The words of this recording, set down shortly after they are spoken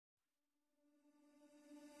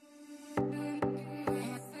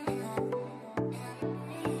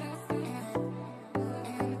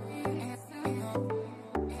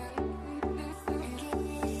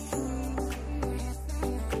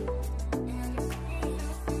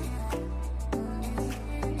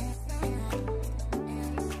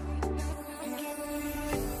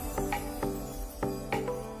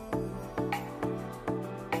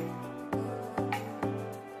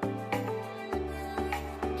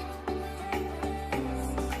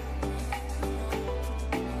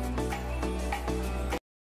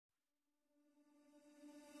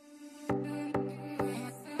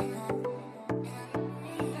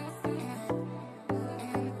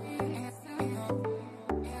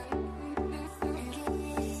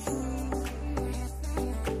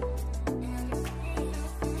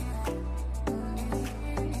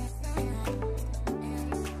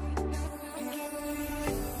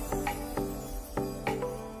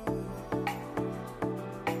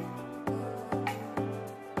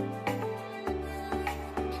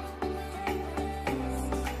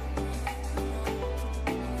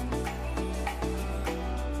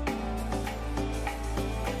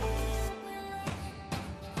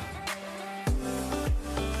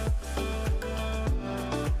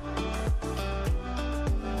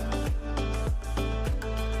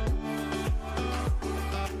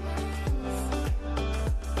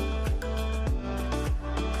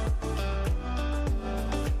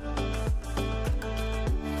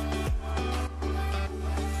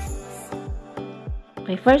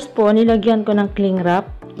Okay, first po, nilagyan ko ng cling wrap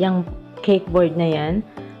yung cake board na yan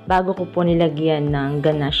bago ko po nilagyan ng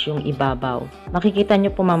ganache yung ibabaw. Makikita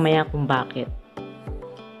nyo po mamaya kung bakit.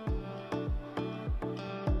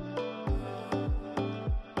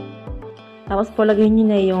 Tapos po, lagyan nyo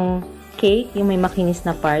na yung cake, yung may makinis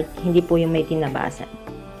na part, hindi po yung may tinabasan.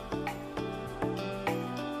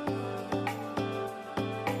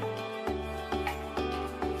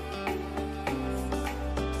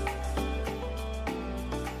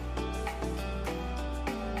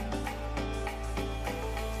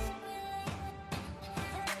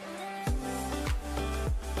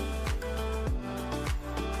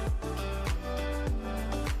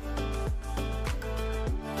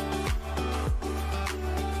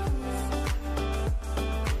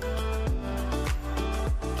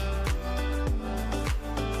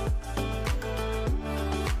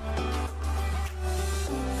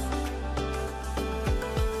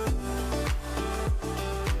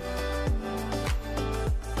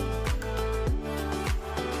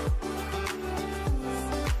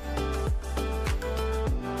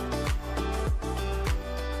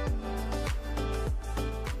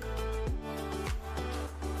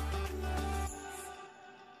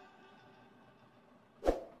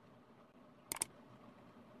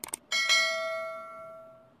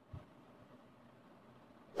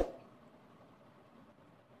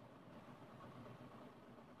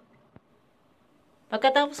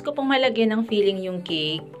 Pagkatapos ko pong malagyan ng filling yung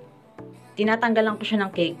cake, tinatanggal lang po siya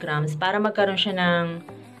ng cake crumbs para magkaroon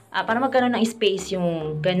ng space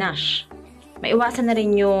yung ganache. Maiwasan na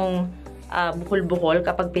rin yung bukol-bukol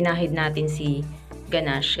kapag pinahid natin si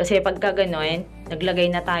ganache. Kasi pagka gano'n, naglagay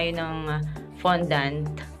na tayo ng fondant,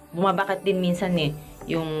 bumabakat din minsan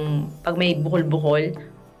yung pag may bukol-bukol,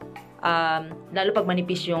 lalo pag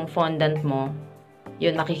manipis yung fondant mo,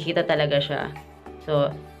 yun, makikita talaga siya. So,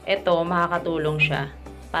 ito, makakatulong siya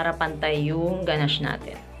para pantay yung ganache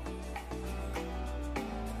natin.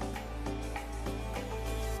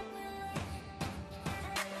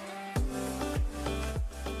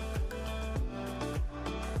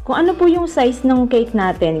 Kung ano po yung size ng cake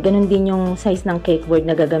natin, ganun din yung size ng cake board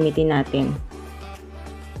na gagamitin natin.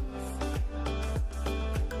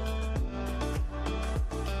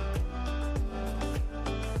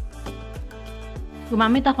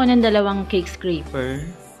 Gumamit ako ng dalawang cake scraper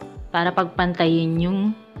para pagpantayin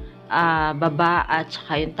yung baba at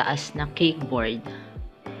saka yung taas na cake board.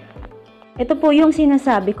 Ito po yung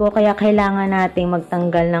sinasabi ko, kaya kailangan nating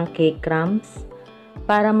magtanggal ng cake crumbs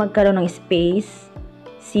para magkaroon ng space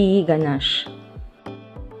si ganache.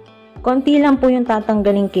 Konti lang po yung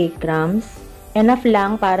tatanggaling cake crumbs, enough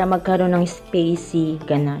lang para magkaroon ng space si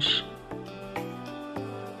ganache.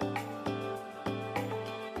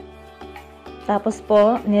 Tapos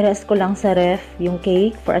po, nirest ko lang sa ref yung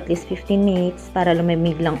cake for at least 15 minutes para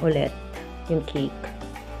lumamig lang ulit yung cake.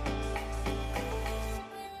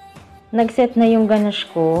 Nag-set na yung ganache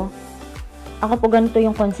ko. Ako po ganito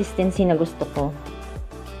yung consistency na gusto ko.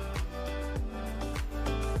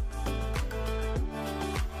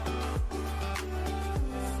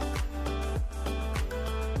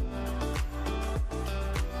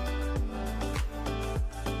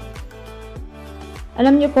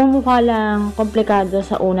 Alam niyo po, mukha lang komplikado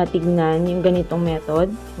sa una tignan yung ganitong method,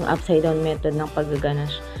 yung upside down method ng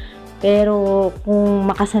paggaganache. Pero kung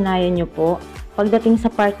makasanayan niyo po, pagdating sa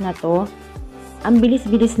part na to, ang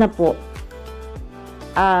bilis-bilis na po.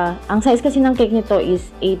 Ang size kasi ng cake nito is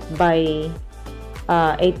 8 by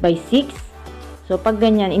 6. So pag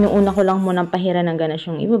ganyan, inuuna ko lang muna pahiran ng ganache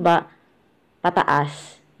yung ibaba,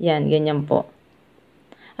 pataas. Yan, ganyan po.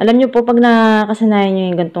 Alam niyo po, pag nakasanayan niyo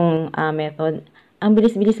yung ganitong method, ang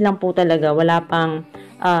bilis-bilis lang po talaga, wala pang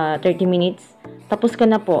 30 minutes. Tapos ka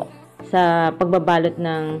na po sa pagbabalot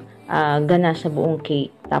ng ganache sa buong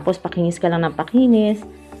cake. Tapos pakinis ka lang ng pakinis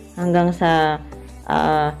hanggang sa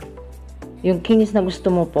yung kinis na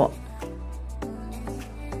gusto mo po.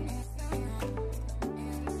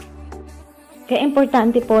 Kaya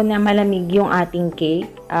importante po na malamig yung ating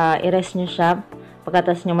cake. I-rest nyo siya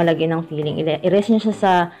pagkatapos nyo malagyan ng filling. I-rest nyo siya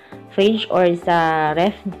sa fridge or sa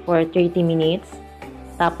ref for 30 minutes.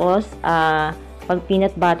 Tapos, pag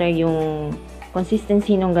peanut butter yung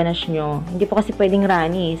consistency ng ganache nyo, hindi po kasi pwedeng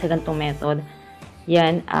runny sa ganitong method.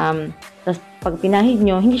 Yan, tapos pag pinahid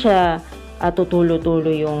nyo, hindi siya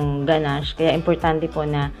tutulo-tulo yung ganache. Kaya importante po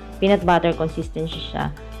na peanut butter consistency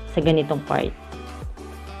siya sa ganitong part.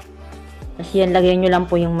 Tapos yan, lagyan nyo lang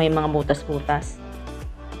po yung may mga butas-butas.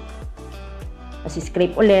 Tapos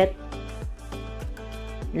scrape ulit.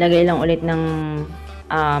 Lagay lang ulit ng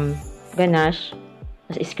ganache.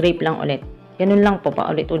 Tapos scrape lang ulit. Ganun lang po,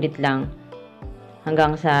 paulit-ulit lang.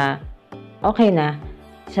 Hanggang sa okay na.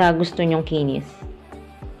 sa gusto nyong kinis.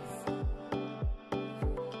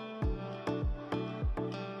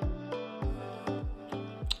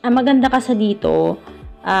 Ang maganda kasi dito,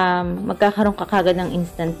 magkakaroon ka kagad ng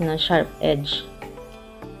instant na sharp edge.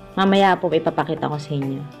 Mamaya po ipapakita ko sa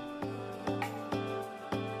inyo.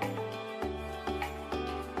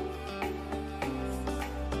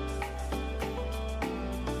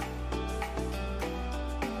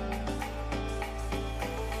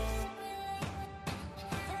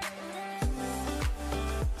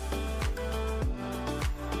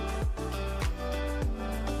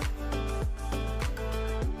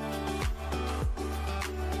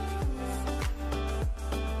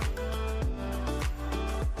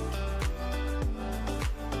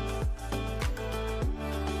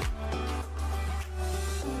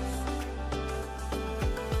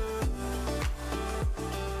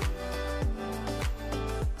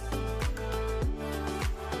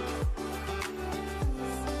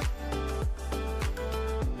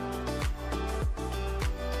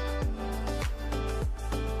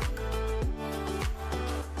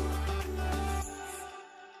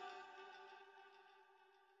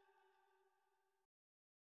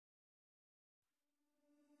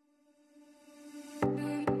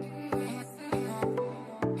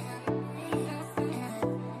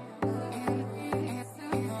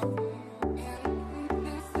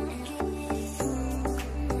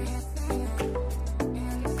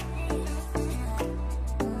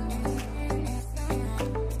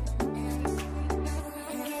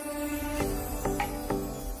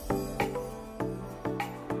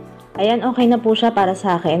 Ayan, okay na po siya para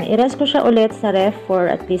sa akin. I-rest ko siya ulit sa ref for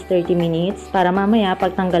at least 30 minutes para mamaya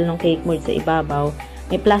pagtanggal ng cake mold sa ibabaw,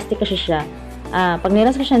 may plastic kasi siya. Pag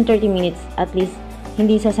nirest ko siya ng 30 minutes, at least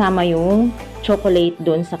hindi sasama yung chocolate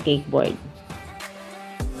doon sa cake board.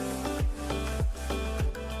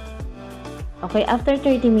 Okay, after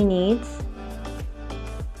 30 minutes,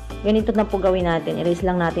 ganito na po gawin natin. Erase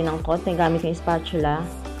lang natin ng konti gamit yung spatula.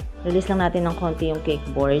 Release lang natin ng konti yung cake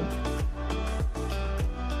board.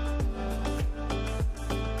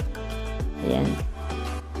 Ayan.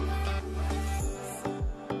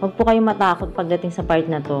 Huwag po kayong matakot pagdating sa part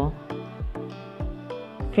na to.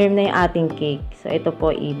 Firm na yung ating cake. So, ito po,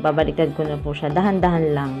 ibabaliktad ko na po siya.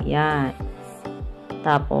 Dahan-dahan lang. Yan.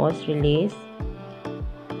 Tapos, release.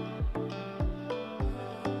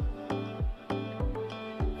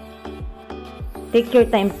 Take your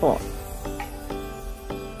time po.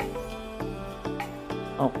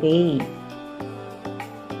 Okay.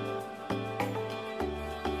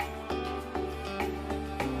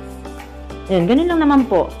 Yun, ganun lang naman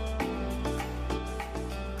po.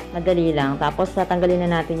 Madali lang. Tapos, tatanggalin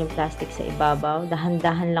na natin yung plastic sa ibabaw.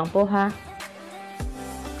 Dahan-dahan lang po, ha.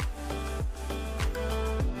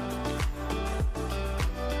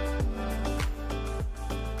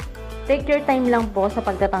 Take your time lang po sa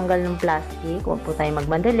pagtatanggal ng plastic. Huwag po tayo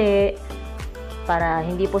magmadali. Para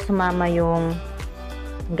hindi po sumama yung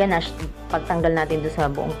ganache pagtanggal natin doon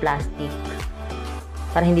sa buong plastic.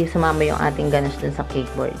 Para hindi sumama yung ating ganache doon sa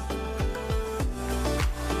cake board.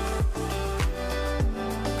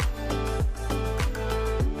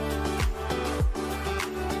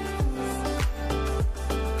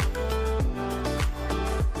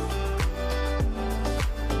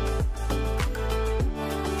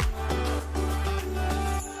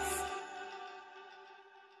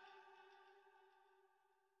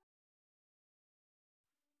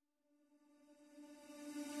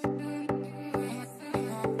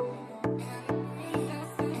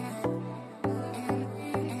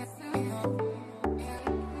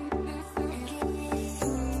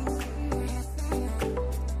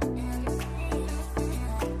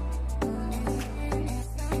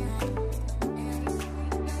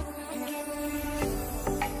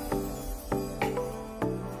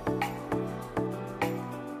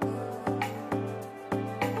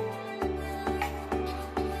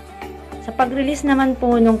 Sa pag-release naman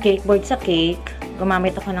po ng cake board sa cake,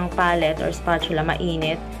 gumamit ako ng palette or spatula,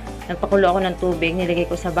 mainit. Nagpakulo ako ng tubig, nilagay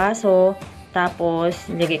ko sa baso, tapos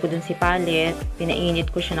nilagay ko dun si palette, pinainit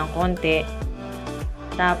ko siya ng konti.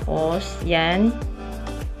 Tapos, yan.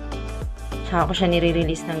 Tsaka ko siya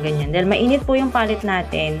nire-release ng ganyan. Dahil mainit po yung palette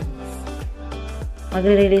natin,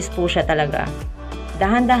 magre-release po siya talaga.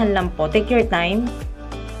 Dahan-dahan lang po. Take your time.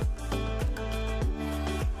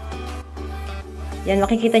 Yan,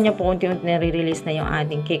 makikita nyo po unti-unti nare-release na yung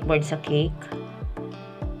ating cake board sa cake.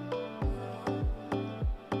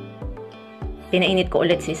 Pinainit ko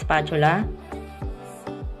ulit si spatula.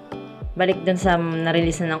 Balik dun sa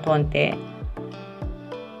na-release na ng konti.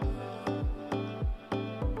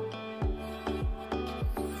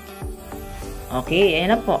 Okay,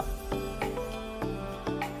 ayan na po.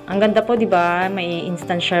 Ang ganda po, 'di ba? May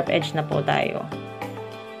instant sharp edge na po tayo.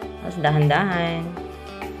 Tapos dahan-dahan.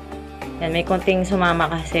 Yan, may konting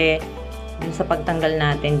sumama kasi dun sa pagtanggal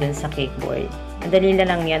natin dun sa cake board. Madali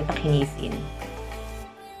lang yan pakinisin.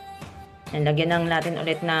 Yan, lagyan lang natin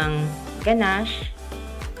ulit ng ganache.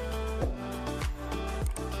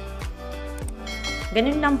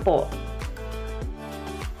 Ganun lang po.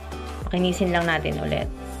 Pakinisin lang natin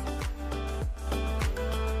ulit.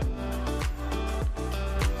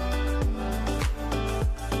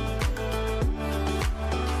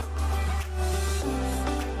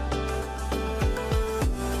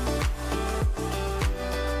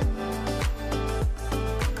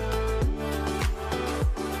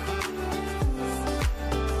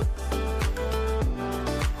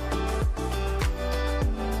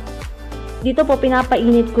 Dito po,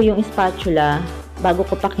 pinapainit ko yung spatula bago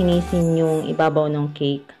ko pakinisin yung ibabaw ng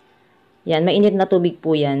cake. Yan, mainit na tubig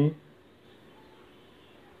po yan.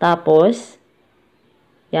 Tapos,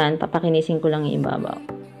 yan, papakinisin ko lang yung ibabaw.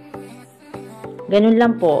 Ganun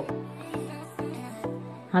lang po.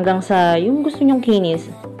 Hanggang sa yung gusto nyong kinis.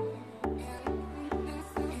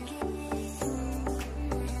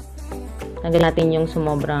 Lagyan natin yung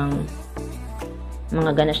sumobrang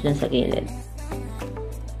mga ganache dun sa gilid.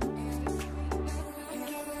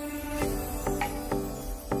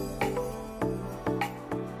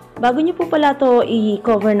 Bago nyo po pala to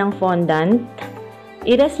i-cover ng fondant,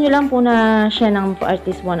 i-rest nyo lang po na siya ng at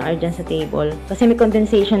least 1 hour dyan sa table. Kasi may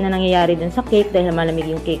condensation na nangyayari dun sa cake dahil malamig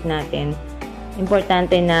yung cake natin.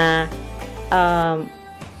 Importante na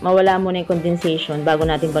mawala muna yung condensation bago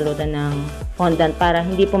natin balutan ng fondant para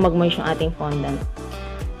hindi po mag-moist yung ating fondant.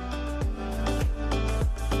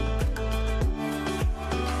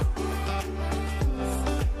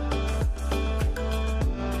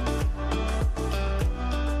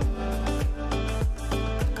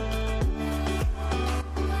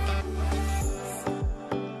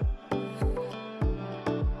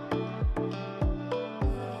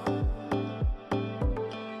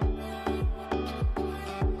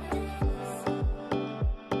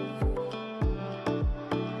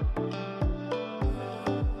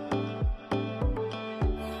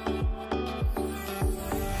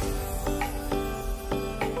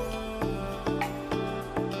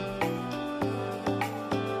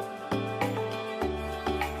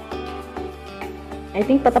 I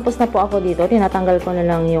think patapos na po ako dito. Tinatanggal ko na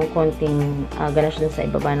lang yung konting ganache dun sa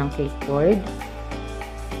ibaba ng cake board.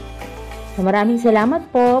 So, maraming salamat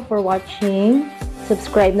po for watching.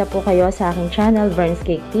 Subscribe na po kayo sa aking channel, Vern's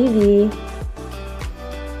Cake TV.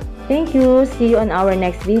 Thank you. See you on our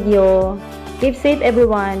next video. Keep safe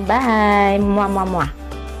everyone. Bye! Mwah, mwah, mwah.